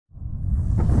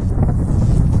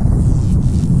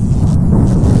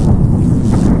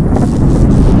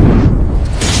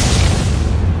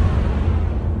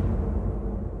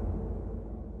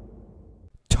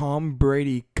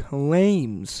Brady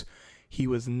claims he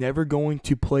was never going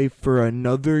to play for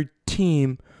another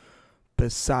team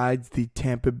besides the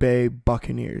Tampa Bay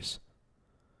Buccaneers.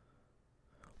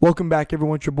 Welcome back,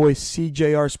 everyone. It's your boy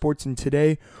CJR Sports, and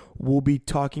today we'll be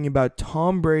talking about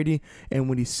Tom Brady and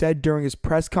what he said during his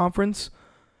press conference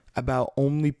about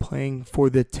only playing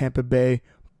for the Tampa Bay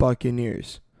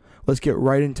Buccaneers. Let's get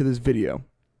right into this video.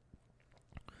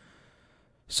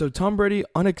 So Tom Brady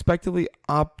unexpectedly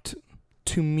opted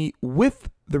to meet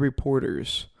with the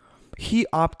reporters. He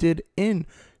opted in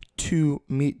to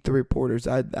meet the reporters.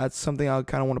 That's something I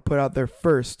kind of want to put out there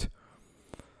first.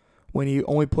 When he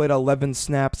only played 11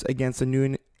 snaps against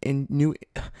the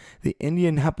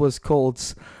Indianapolis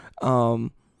Colts, was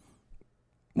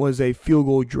a field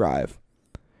goal drive.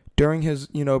 During his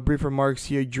brief remarks,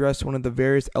 he addressed one of the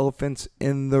various elephants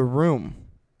in the room,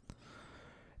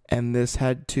 and this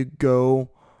had to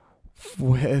go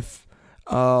with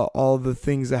all the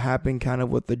things that happened kind of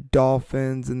with the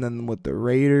Dolphins and then with the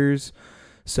Raiders.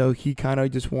 So he kind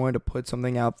of just wanted to put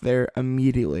something out there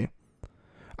immediately.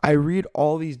 I read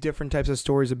all these different types of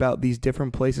stories about these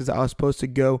different places I was supposed to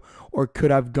go or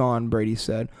could have gone, Brady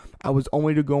said. I was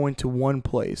only to go into one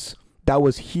place. That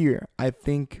was here. I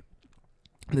think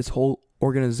this whole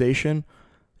organization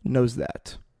knows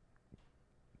that.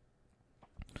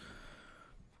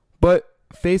 But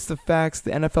face the facts,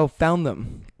 the NFL found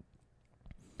them.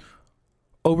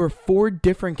 Over 4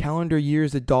 different calendar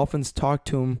years, the Dolphins talked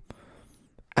to him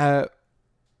at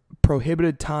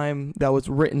prohibited time that was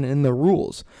written in the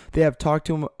rules. They have talked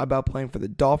to him about playing for the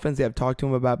Dolphins. They have talked to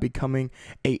him about becoming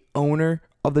a owner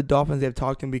of the Dolphins. They have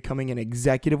talked to him becoming an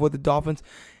executive with the Dolphins.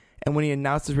 And when he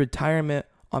announced his retirement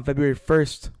on February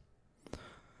 1st,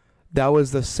 that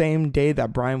was the same day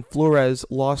that Brian Flores'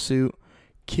 lawsuit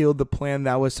killed the plan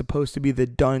that was supposed to be the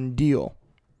done deal.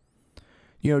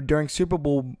 During Super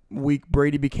Bowl week,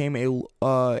 Brady became a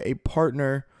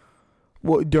partner.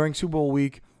 Well, during Super Bowl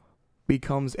week,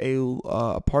 becomes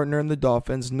a partner in the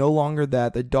Dolphins. No longer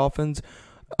that. The Dolphins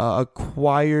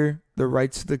acquire the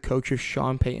rights to the coach of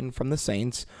Sean Payton from the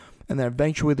Saints, and then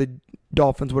eventually the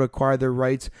Dolphins would acquire the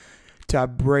rights to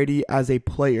have Brady as a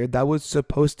player. That was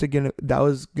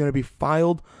gonna be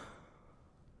filed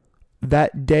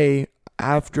that day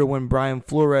after when Brian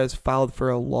Flores filed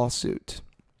for a lawsuit.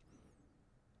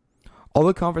 All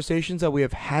the conversations that we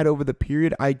have had over the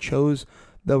period, I chose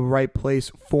the right place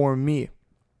for me.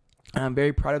 And I'm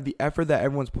very proud of the effort that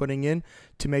everyone's putting in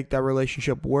to make that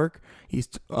relationship work.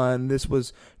 And this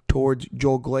was towards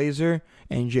Joel Glazer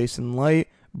and Jason Licht,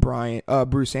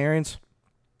 Bruce Arians,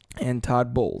 and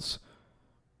Todd Bowles.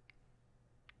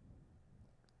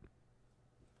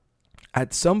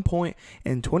 At some point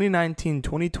in 2019,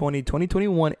 2020,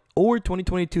 2021, or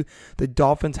 2022, the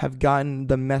Dolphins have gotten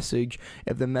the message.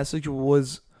 If the message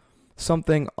was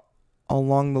something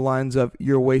along the lines of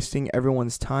 "you're wasting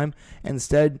everyone's time,"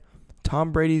 instead,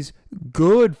 Tom Brady's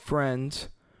good friend,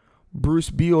 Bruce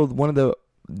Beal, one of the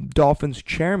Dolphins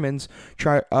chairmen,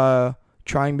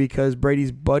 trying because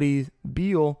Brady's buddy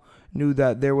Beal knew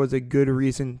that there was a good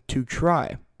reason to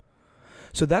try.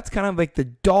 So that's kind of like the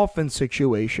Dolphins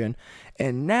situation.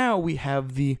 And now we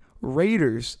have the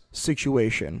Raiders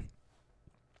situation.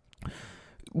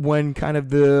 When kind of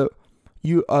the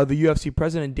UFC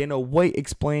president Dana White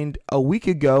explained a week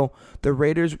ago, the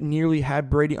Raiders nearly had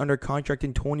Brady under contract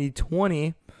in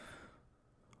 2020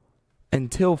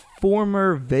 until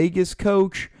former Vegas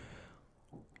coach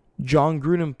Jon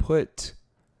Gruden put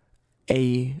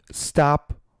a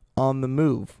stop on the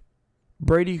move.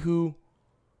 Brady, who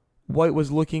White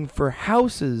was looking for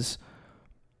houses.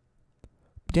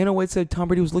 Dana White said Tom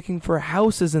Brady was looking for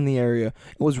houses in the area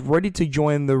and was ready to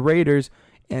join the Raiders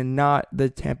and not the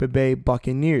Tampa Bay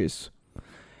Buccaneers.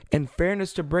 In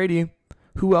fairness to Brady,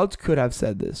 who else could have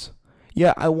said this?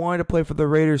 Yeah, I wanted to play for the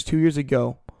Raiders 2 years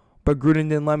ago, but Gruden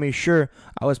didn't let me. Sure,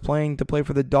 I was planning to play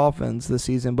for the Dolphins this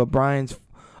season, but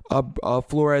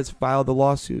Flores filed the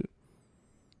lawsuit.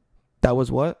 That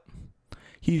was what?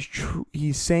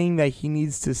 He's saying that he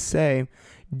needs to say,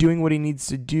 doing what he needs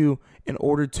to do in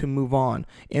order to move on,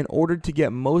 in order to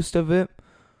get most of it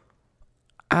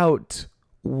out,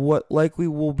 what likely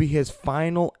will be his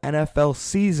final NFL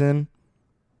season.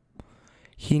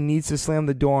 He needs to slam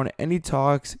the door on any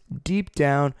talks. Deep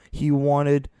down, he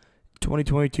wanted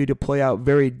 2022 to play out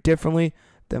very differently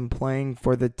than playing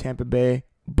for the Tampa Bay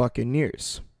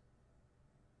Buccaneers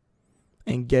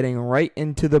and getting right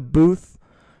into the booth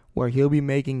where he'll be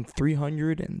making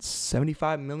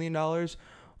 $375 million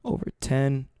over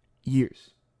 10 years.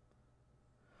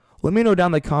 Let me know down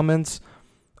in the comments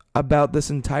about this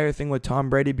entire thing with Tom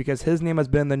Brady because his name has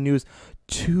been in the news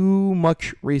too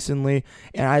much recently,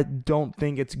 and I don't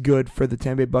think it's good for the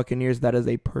Tampa Bay Buccaneers. That is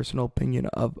a personal opinion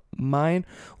of mine.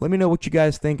 Let me know what you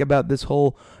guys think about this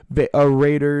whole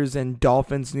Raiders and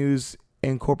Dolphins news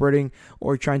incorporating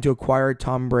or trying to acquire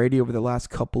Tom Brady over the last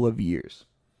couple of years.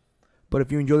 But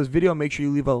if you enjoyed this video, make sure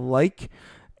you leave a like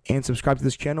and subscribe to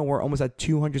this channel. We're almost at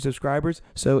 200 subscribers.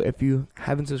 So if you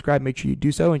haven't subscribed, make sure you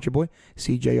do so. And it's your boy,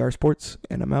 CJR Sports,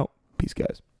 and I'm out. Peace,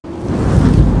 guys.